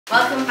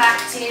Welcome back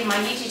to my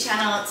YouTube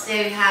channel.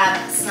 Today we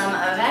have some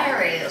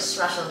very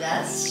special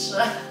guests.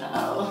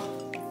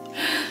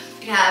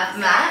 We have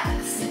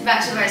Max.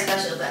 Max is very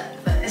special, but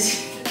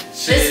this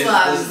is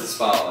the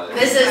spotlight.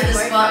 This is the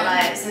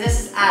spotlight. So this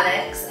is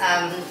Alex.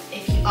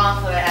 If you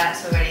aren't following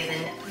Alex already,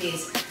 then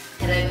please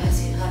head over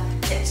to her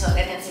TikTok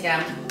and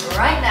Instagram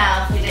right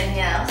now if you didn't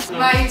hear else.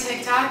 My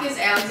TikTok is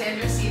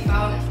Alexandra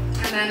Seefeldt,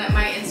 and then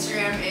my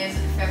Instagram is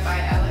fit by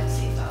Alex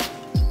Seefeldt.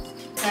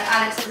 So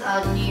Alex is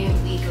our new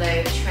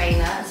WeGLOW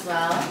trainer as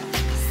well.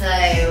 So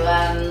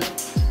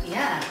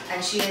yeah,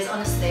 and she is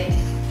honestly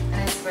an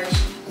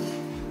inspiration.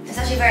 It's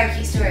actually a very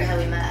cute story how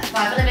we met.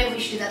 But I feel like maybe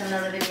we should do that in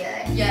another video.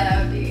 Yeah,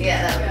 that would be.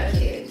 Yeah, that would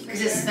be cute.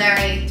 Because it's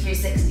very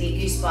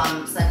 360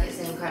 goosebumps. Like it's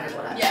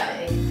incredible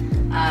actually.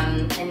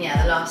 Yeah. And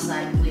yeah, the last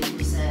time we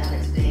saw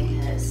Alex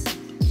being here,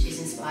 she's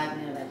inspired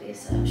me already.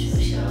 So I'm sure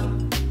she'll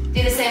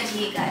do the same to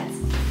you guys.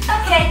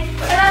 Okay.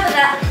 Enough of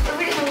that. We're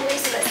really hungry,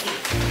 so let's eat.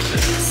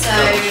 So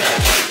we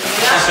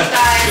asked you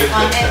guys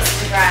on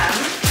Instagram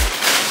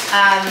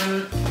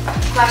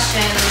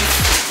questions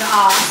to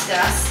ask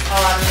us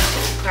on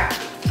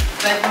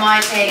both my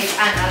page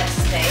and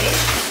Alex's page.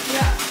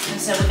 Yeah. And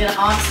so we're gonna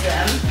answer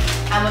them,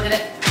 and we're gonna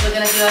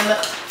do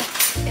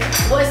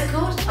what is it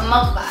called? A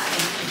mukbang.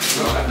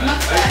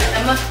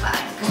 A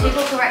mukbang. Because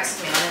people correct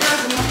me on it.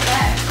 It's a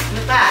mukbang.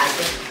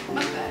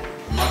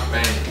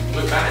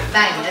 Mukbang.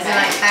 Bang. As in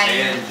like bang.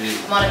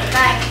 Monica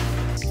bang.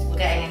 We're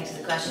getting into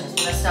the questions.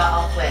 We're gonna start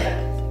off with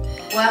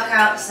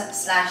workout /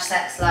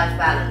 sex life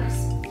balance.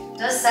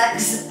 Does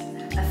sex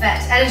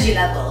affect energy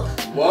level?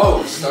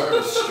 Whoa,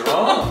 starting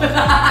strong.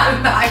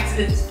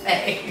 Max's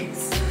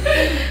face.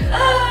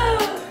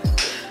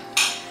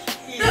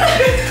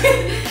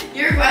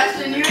 Your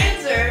question, your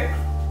answer.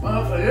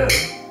 Well, for you.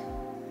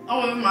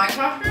 Oh, with my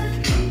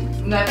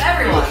question? No, for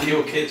everyone.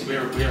 Your kids,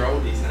 we're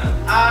oldies now.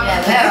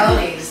 Yeah,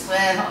 we're oldies.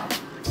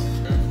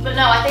 But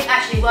no, I think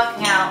actually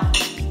working out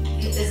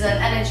is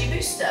an energy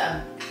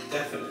booster.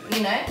 Definitely.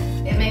 You know,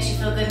 it makes you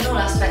feel good in all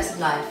aspects of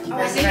life. Oh,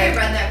 I think I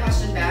read that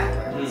question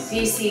backwards.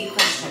 DC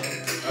question. I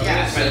think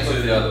it's meant to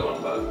do the other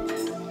one, but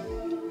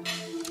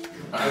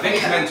I think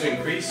it's meant to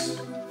increase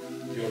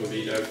your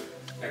libido,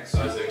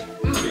 exercising,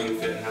 being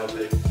fit and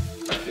healthy.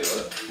 I feel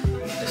it.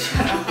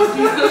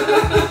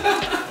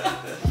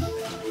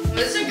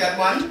 This is a good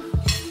one.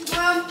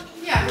 Well,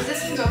 yeah, because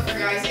this can go for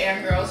guys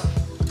and girls.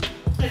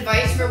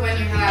 Advice for when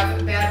you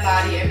have bad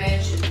body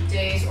image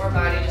days or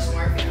body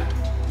dysmorphia.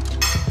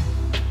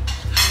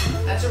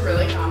 That's a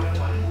really common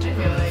one, I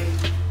feel like.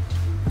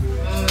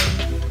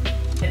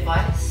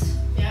 Advice?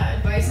 Yeah,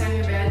 advice on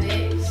your bad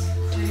days.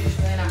 When you're just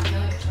really not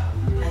feeling yourself.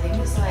 I think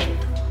it's like,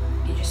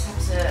 you just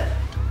have to,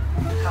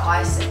 how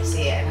I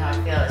see it and how I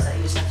feel, it's like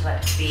you just have to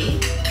like be.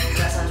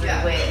 That sounds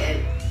really weird.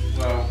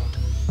 Well,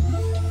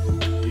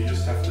 you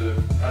just have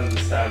to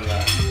understand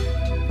that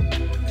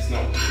it's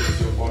not because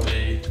your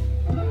body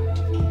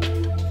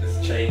has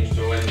changed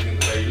or anything,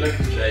 the way you look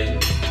has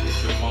changed,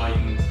 it's your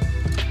mind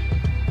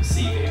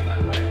perceiving it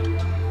that way.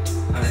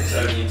 And it's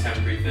only a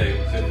temporary thing,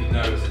 so if you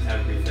know it's a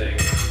temporary thing,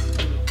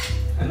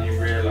 and you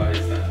realise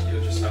that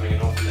you're just having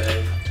an off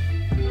day,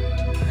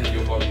 and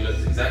your body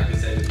looks exactly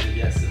the same as it did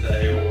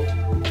yesterday or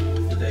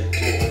the day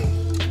before,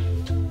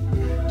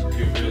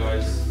 you'll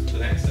realise the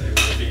next day when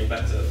you're feeling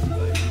better,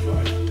 that you're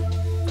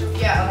fine.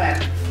 Yeah, okay.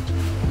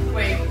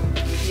 Wait,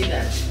 You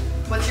then.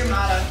 what's your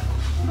motto?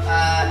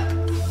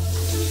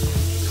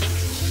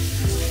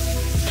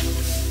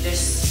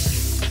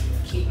 Just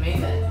keep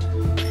moving.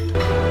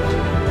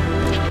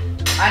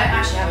 I don't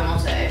actually have a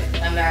motto.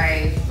 I'm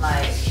very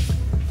like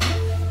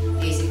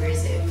easy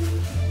breezy.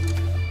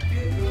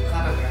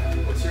 Clever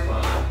girl. What's your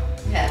motto?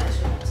 Yeah, what's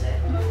your motto?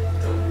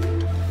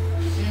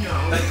 No,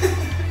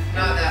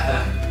 not that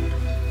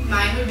one.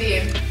 Mine would be, I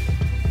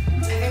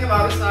think I've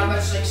always thought about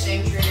just like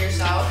staying true to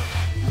yourself.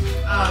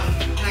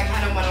 And I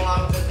kind of went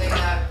along with the thing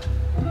that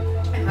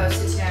I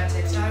posted today on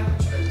TikTok,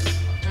 which was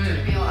going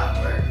to be a lot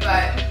of work.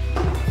 But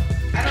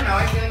I don't know,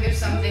 I feel like there's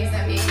some things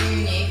that make you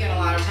unique, and a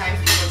lot of times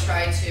people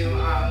try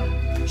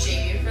to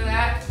shame you for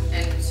that.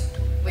 And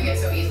we get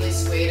so easily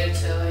swayed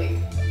into like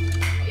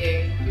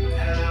being,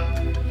 I don't know,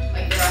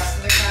 like the rest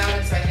of the crowd.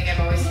 And so I think I've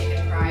always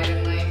taken pride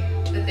in like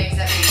the things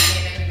that make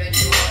me an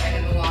individual,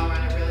 and in the long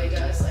run it really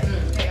does like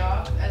pay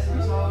off as a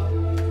result.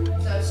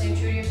 So staying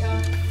true to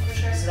yourself, for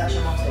sure. So that's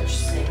your motto,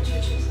 just staying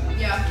true to yourself.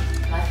 Yeah.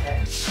 Like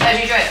it. How do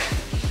you drink?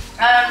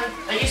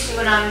 I used to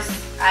when I was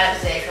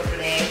Alex's age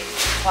probably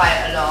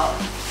quite a lot.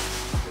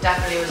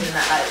 Definitely was in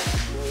that like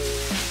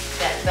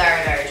get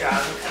very, very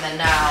drunk, and then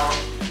now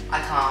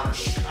I can't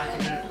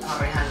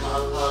really handle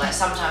alcohol. Like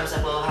sometimes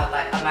I will have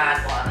like a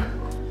mad one.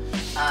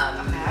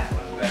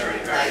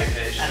 Very like,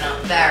 occasionally.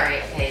 And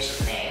very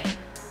occasionally,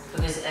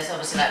 because it's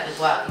obviously like with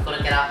work you've got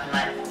to get up and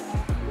like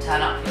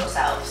turn up for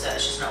yourself, so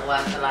it's just not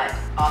worth the like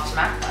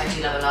aftermath. But I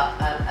do love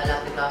a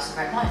lovely glass of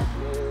red wine.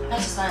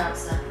 That's just my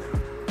answer.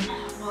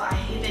 Well, I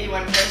hate that you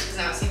went first because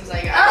now it seems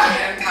like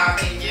I'm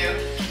copying you.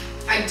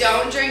 I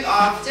don't drink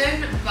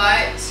often,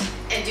 but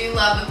I do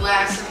love a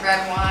glass of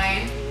red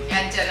wine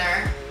at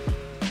dinner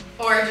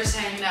or just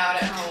hanging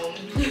out at home.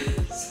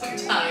 So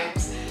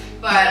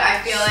But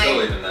I feel Still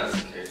like even that's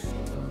occasional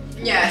though.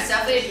 yeah, it's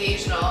definitely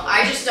occasional.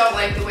 I just don't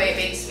like the way it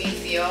makes me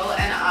feel,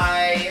 and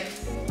I've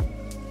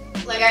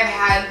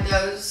had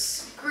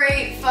those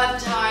great fun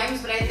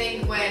times, but I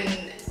think when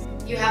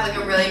you have like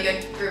a really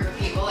good group of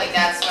people, like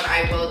that's when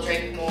I will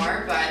drink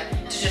more.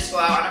 But to just go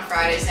out on a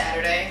Friday,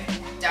 Saturday,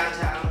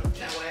 downtown,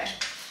 no way.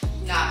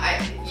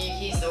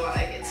 He's the one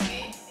that gets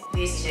me.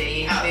 These two,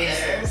 you Out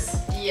there.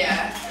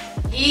 Yeah,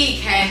 he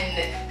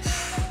can.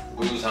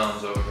 Booze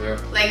hounds over here.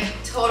 Like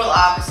total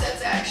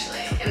opposites,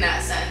 actually, in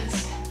that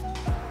sense.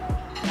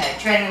 Okay,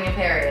 training your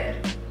period.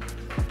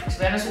 To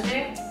be honest with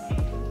you,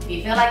 if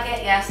you feel like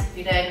it, yes. If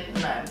you don't,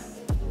 no.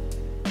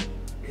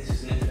 This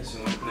is an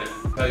interesting one, isn't it?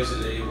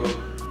 Supposedly,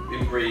 well,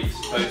 in brief,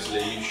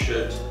 supposedly you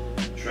should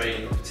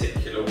train a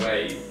particular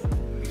way,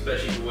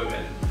 especially for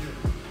women.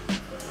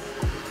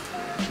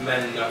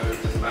 Men know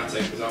it doesn't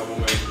matter because our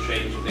hormones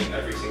change, I think,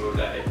 every single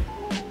day.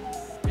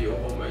 But your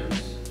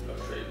hormones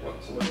fluctuate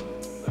once a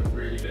month, like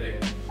really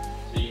big.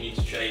 So you need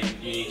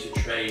to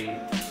train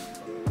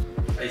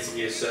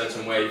basically a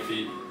certain way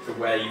for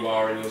where you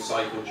are in your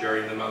cycle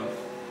during the month.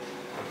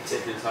 A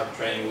particular type of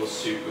training will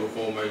suit your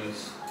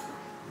hormones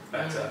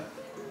better.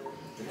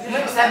 It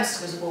makes sense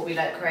because of what we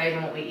like crave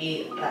and what we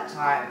eat at that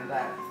time,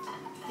 but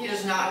He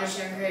does not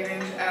understand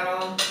cravings at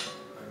all.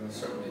 I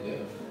certainly do.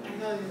 I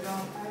feel like you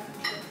don't.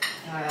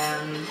 I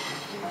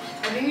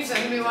I think you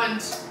said to me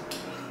once,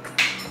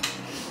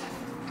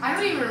 I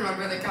don't even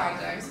remember the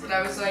context, but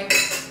I was like,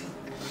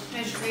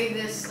 I just crave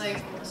this, like,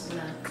 what's the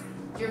name?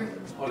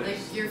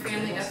 your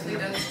family definitely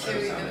does too,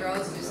 even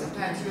girls do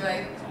sometimes. You're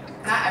like,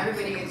 not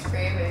everybody gets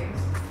cravings.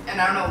 And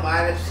I don't know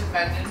why that just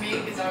offended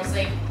me, because I was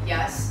like,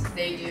 yes,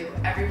 they do.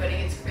 Everybody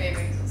gets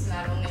cravings, it's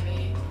not only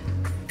me.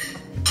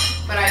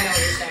 But I know what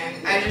you're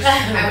saying.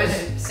 I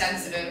was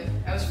sensitive.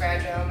 I was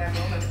fragile in that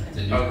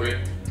moment. Hungry.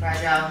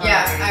 Fragile.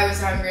 Yeah, hungry. I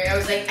was hungry. I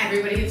was like,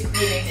 everybody gets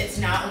cravings. It's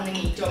not only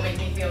me. Don't make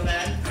me feel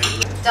bad.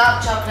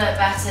 Dark chocolate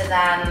better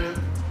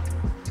than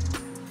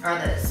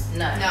others?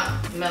 No. No.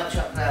 Milk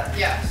chocolate.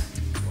 Yes.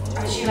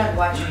 I actually like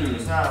white chocolate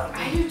as well.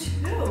 I do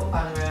too.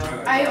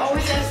 Unreal. I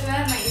always ask for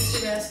that in my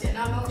Easter basket,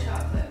 not milk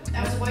chocolate.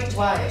 That was white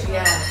chocolate. White,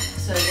 yeah.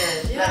 So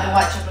good. Yeah. Like the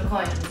white chocolate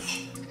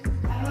coins.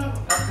 I don't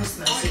know. At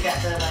Christmas, you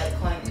get the like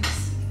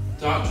coins.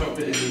 Dark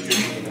chocolate isn't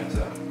drinking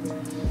better.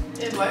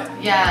 It what?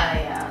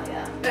 Yeah.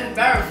 It's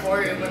better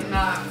for you, but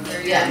not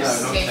very Yeah. No,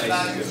 not taste tasty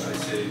buds.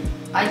 good,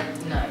 I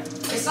see. No.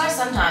 It's nice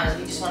sometimes if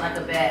you just want like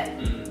a bit,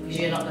 Mm. because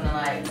you're not gonna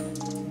like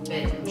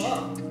binge.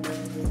 Whoa.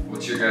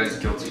 What's your guys'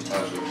 guilty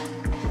pleasure?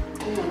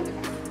 Ooh.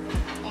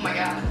 Oh my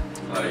god.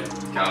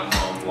 Like, got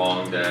home,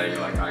 long day,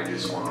 you're like, I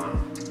just want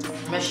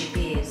Mushy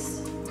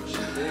peas. mushy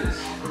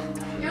peas.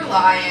 You're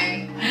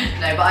lying.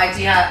 No, but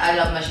I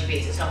love mushy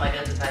peas. It's not my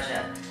guilty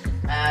pleasure.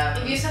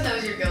 If you said that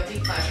was your guilty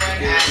pleasure,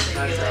 I'd actually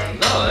be like,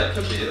 No, that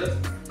could be it.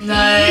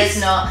 No, it's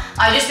not.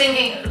 I'm just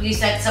thinking you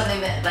said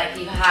something that like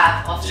you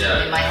have often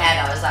Yeah, in my yeah.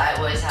 head. I was like,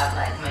 I always have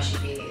like mushy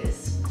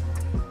peas.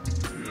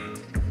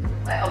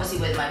 Like obviously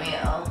with my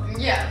meal,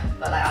 yeah.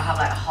 but like I'll have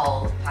like a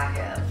whole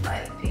packet of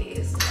like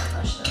peas and I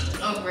mush them.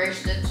 Oh,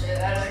 Grace did say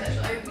that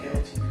actually.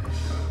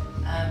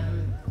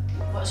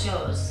 What's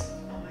yours?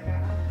 Oh my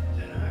god. I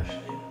don't know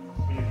actually.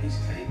 I mean, a piece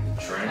of cake.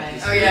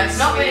 Drink. Oh yeah, It's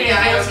not really a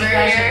guy guilty over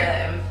pleasure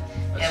here.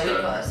 though. That's Yeah, we've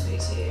good. got a sweet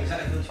tooth. Is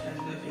that a guilty pleasure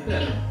for you?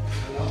 Yeah.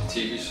 A lot.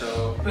 TV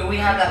show. But we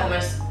have that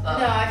almost. No,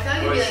 I feel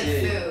like it'd be I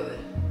see. like food.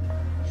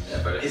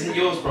 Yeah, but it Isn't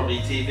yours probably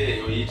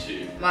TV or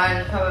YouTube?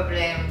 Mine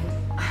probably.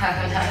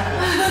 I don't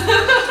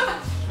know.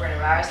 It's really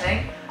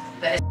embarrassing,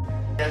 but it's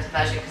a guilty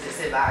pleasure because it's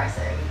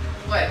embarrassing.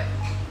 What?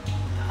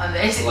 I'm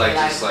basically like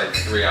just like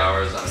 3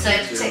 hours on so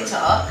YouTube.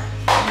 TikTok.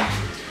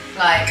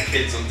 Like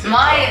Kids on TikTok.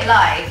 my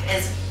life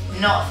is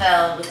not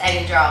filled with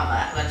any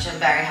drama, which I'm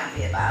very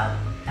happy about,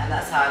 and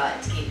that's how I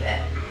like to keep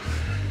it.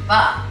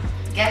 But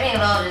get me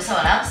involved in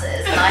someone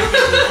else's, and I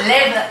can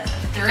live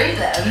through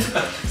them.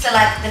 So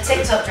like the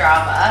TikTok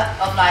drama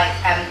of like,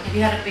 have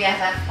you heard of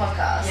BFF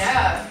podcast?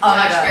 Yeah. Oh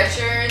my God.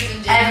 Richards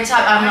and Every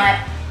time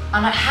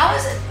I'm like, how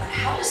is it? Like,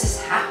 how does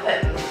this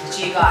happen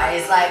to you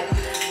guys? Like,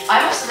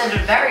 I must have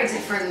lived a very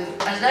different.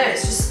 I don't know.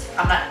 It's just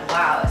I'm like,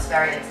 wow, it's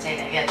very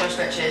entertaining. Yeah, Josh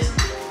Richards,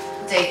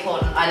 Dave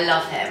Portman, I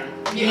love him.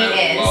 He I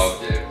is.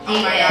 loved it. He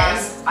Oh my God.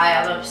 is. I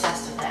am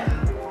obsessed with him.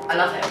 I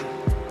love him.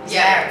 He's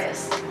Yeah.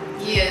 hilarious.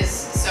 He is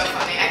so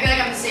funny. I feel like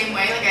I'm the same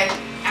way. Like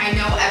I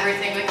know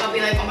everything. Like I'll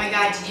be like, oh my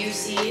god, did you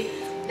see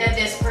that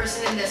this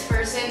person and this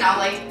person? I'll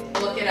like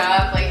look it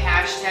up, like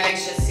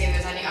hashtags, just to see if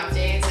there's any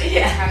updates. Like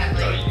Yeah. it's kind of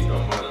No, like you know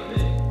more than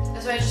me.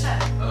 that's what I just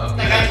said. Oh.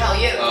 Like I tell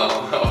you.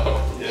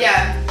 Oh.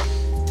 Yeah.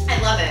 I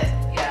love it.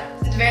 Yeah.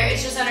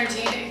 It's just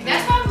entertaining.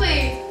 That's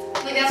probably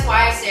like that's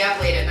why I stay up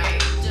late at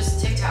night. Just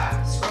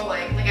TikTok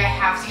scrolling. Like I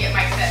have to get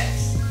my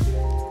fix.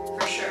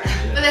 For sure.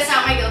 But that's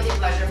not my guilty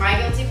pleasure. My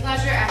guilty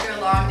pleasure after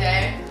a long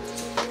day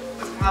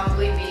would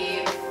probably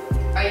be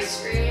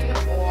ice cream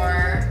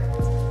or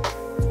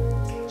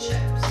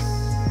chips.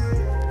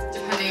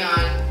 Depending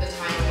on the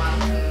time of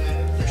month and the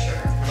mood, for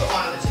sure. But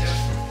one of the two.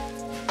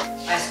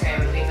 Ice cream.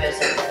 We both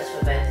said this.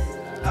 We're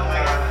both. Oh my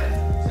god.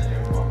 Is that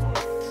your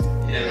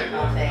mom? Yeah, maybe.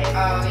 Our fave.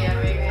 Oh yeah,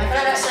 maybe. I feel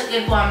like that's like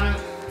good one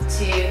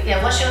to,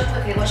 yeah, what's your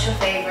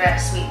favourite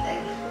sweet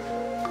thing?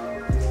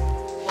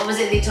 What was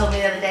it that you told me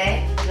the other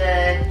day?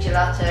 The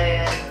gelato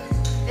and...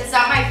 It's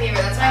not my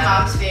favorite, that's my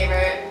mom's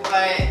favorite,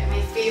 but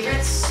my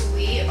favorite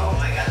sweet, oh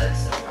my god,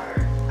 that's so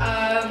hard.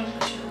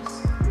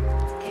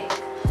 Cake.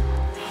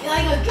 I feel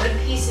like a good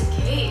piece of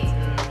cake.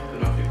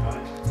 Banoffee pie.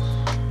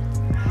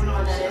 I don't know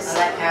what that is. I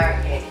like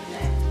carrot cake.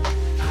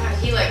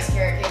 He likes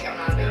carrot cake, I'm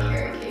not a big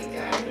carrot cake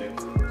guy.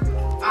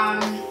 Oh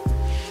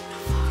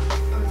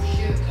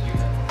shoot.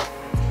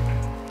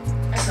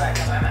 I swear I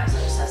can't buy Max, I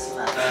just have some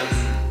left.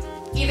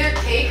 Either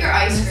cake or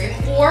ice cream,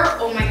 or,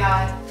 oh my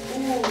god,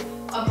 ooh,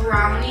 a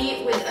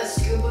brownie with a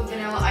scoop of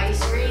vanilla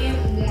ice cream,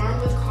 warm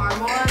with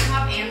caramel on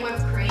top and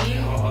whipped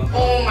cream.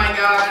 Oh my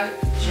god.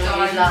 You know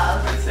what I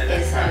love is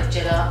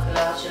gelato.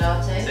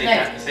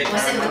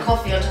 What's in the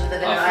coffee on top of the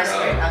vanilla ice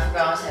cream? I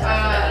forgot it.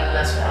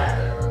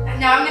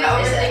 Now I'm gonna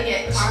overthink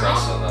it.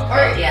 Caramel?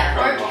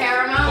 Or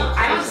caramel?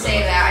 I don't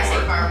say that, I say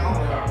caramel.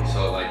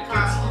 So like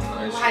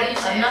Caramel. How do you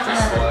say it?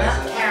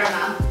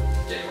 Caramel.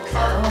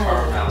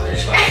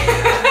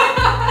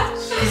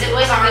 Is it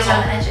always on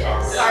the edges?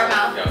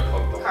 Caramel.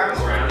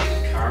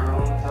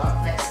 Caramel on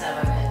top. Next time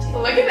I'm gonna do.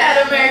 Look at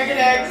that American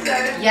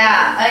accent.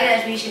 Yeah, I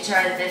guess we should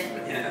try the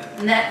different. Yeah.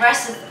 And the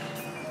rest of,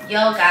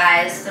 yo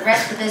guys, the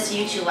rest of this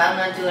YouTube, I'm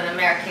gonna do an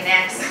American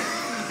accent.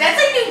 That's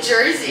like New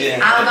Jersey. Yeah.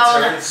 I'm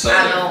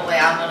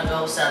gonna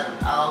go southern.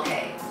 Oh,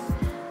 okay.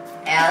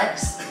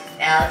 Alex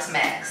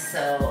Max.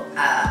 So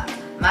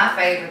my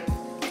favorite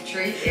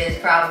treat is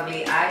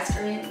probably ice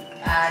cream.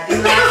 I do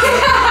like it.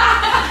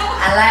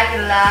 I like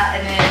it a lot.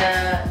 And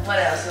then what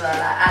else do I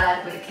like? I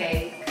like with the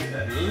cake.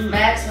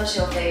 Max, what's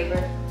your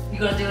favorite? You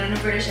gonna do it in a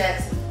British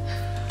accent?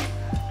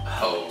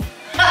 Oh.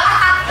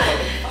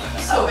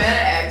 So bad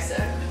at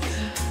accents.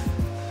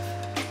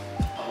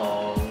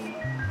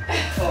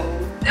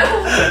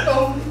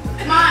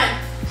 Come on.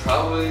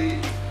 Probably.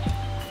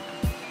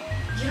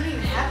 You don't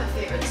even have a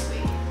favorite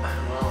sweet. I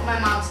don't know. My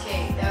mom's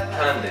cake.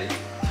 Candy.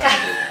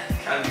 Candy.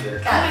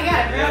 Oh my god,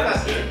 I forgot about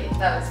that's candy.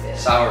 That was good.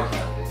 Sour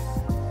candy.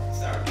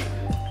 Sour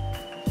candy.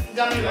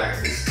 Gummy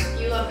worms.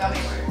 You love gummy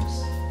worms.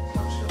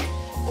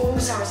 Oh,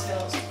 sour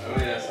Skittles. Oh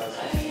yeah, sour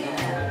candy.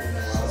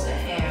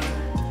 Damn.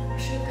 We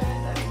should have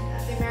got them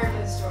at the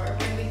American store. When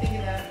did we think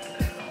of that?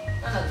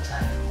 Another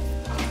time.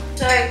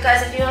 So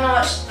guys, if you want to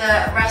watch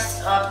the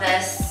rest of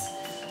this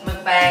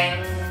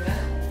mukbang,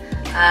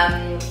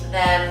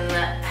 then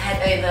head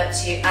over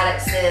to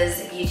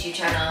Alex's YouTube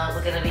channel.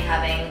 We're going to be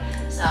having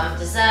some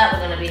dessert. We're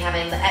going to be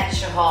having the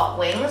extra hot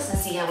wings and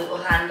see how we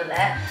will handle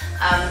it.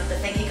 But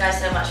thank you guys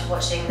so much for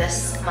watching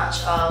this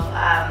much of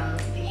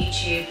the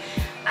YouTube,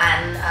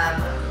 and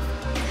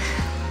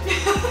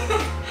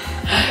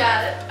you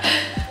got it.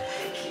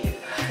 Thank you.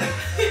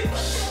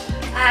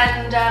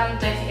 And don't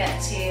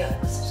forget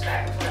to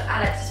subscribe and follow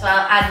Alex as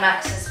well, and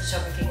Max's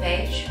photography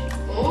page.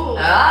 Ooh.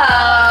 Yeah.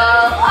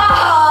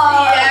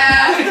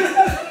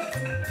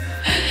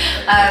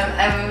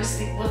 And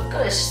we're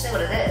gonna see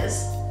what it is.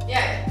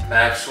 Yeah.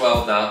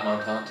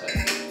 Maxwell.Montante.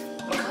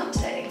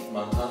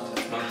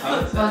 Montante.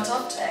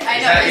 I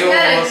know, isn't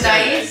that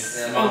nice?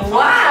 Yeah.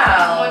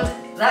 Wow.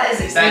 That is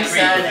a that good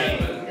Greek or surname.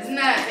 German? Isn't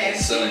that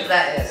fancy? Silly.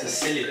 That is.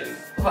 Sicilian.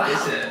 Wow.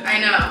 Is it? I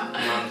know.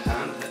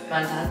 Montante.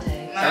 Montante.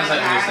 Sounds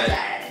like when you say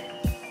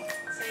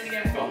Say it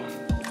again. Scotland.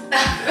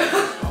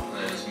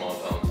 There's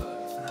Montante.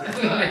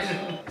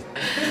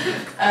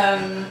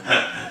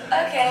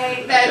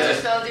 Okay. That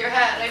just filled your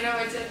hat. I know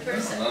it did for a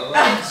second. Oh.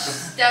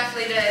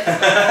 Definitely did.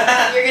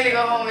 You're gonna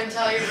go home and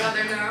tell your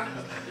brother now.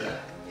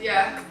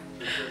 Yeah.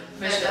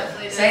 That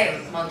definitely did.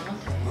 Same.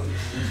 Montante.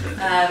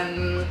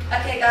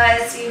 Okay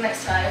guys, see you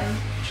next time.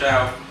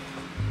 Ciao.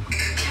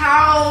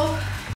 Ciao.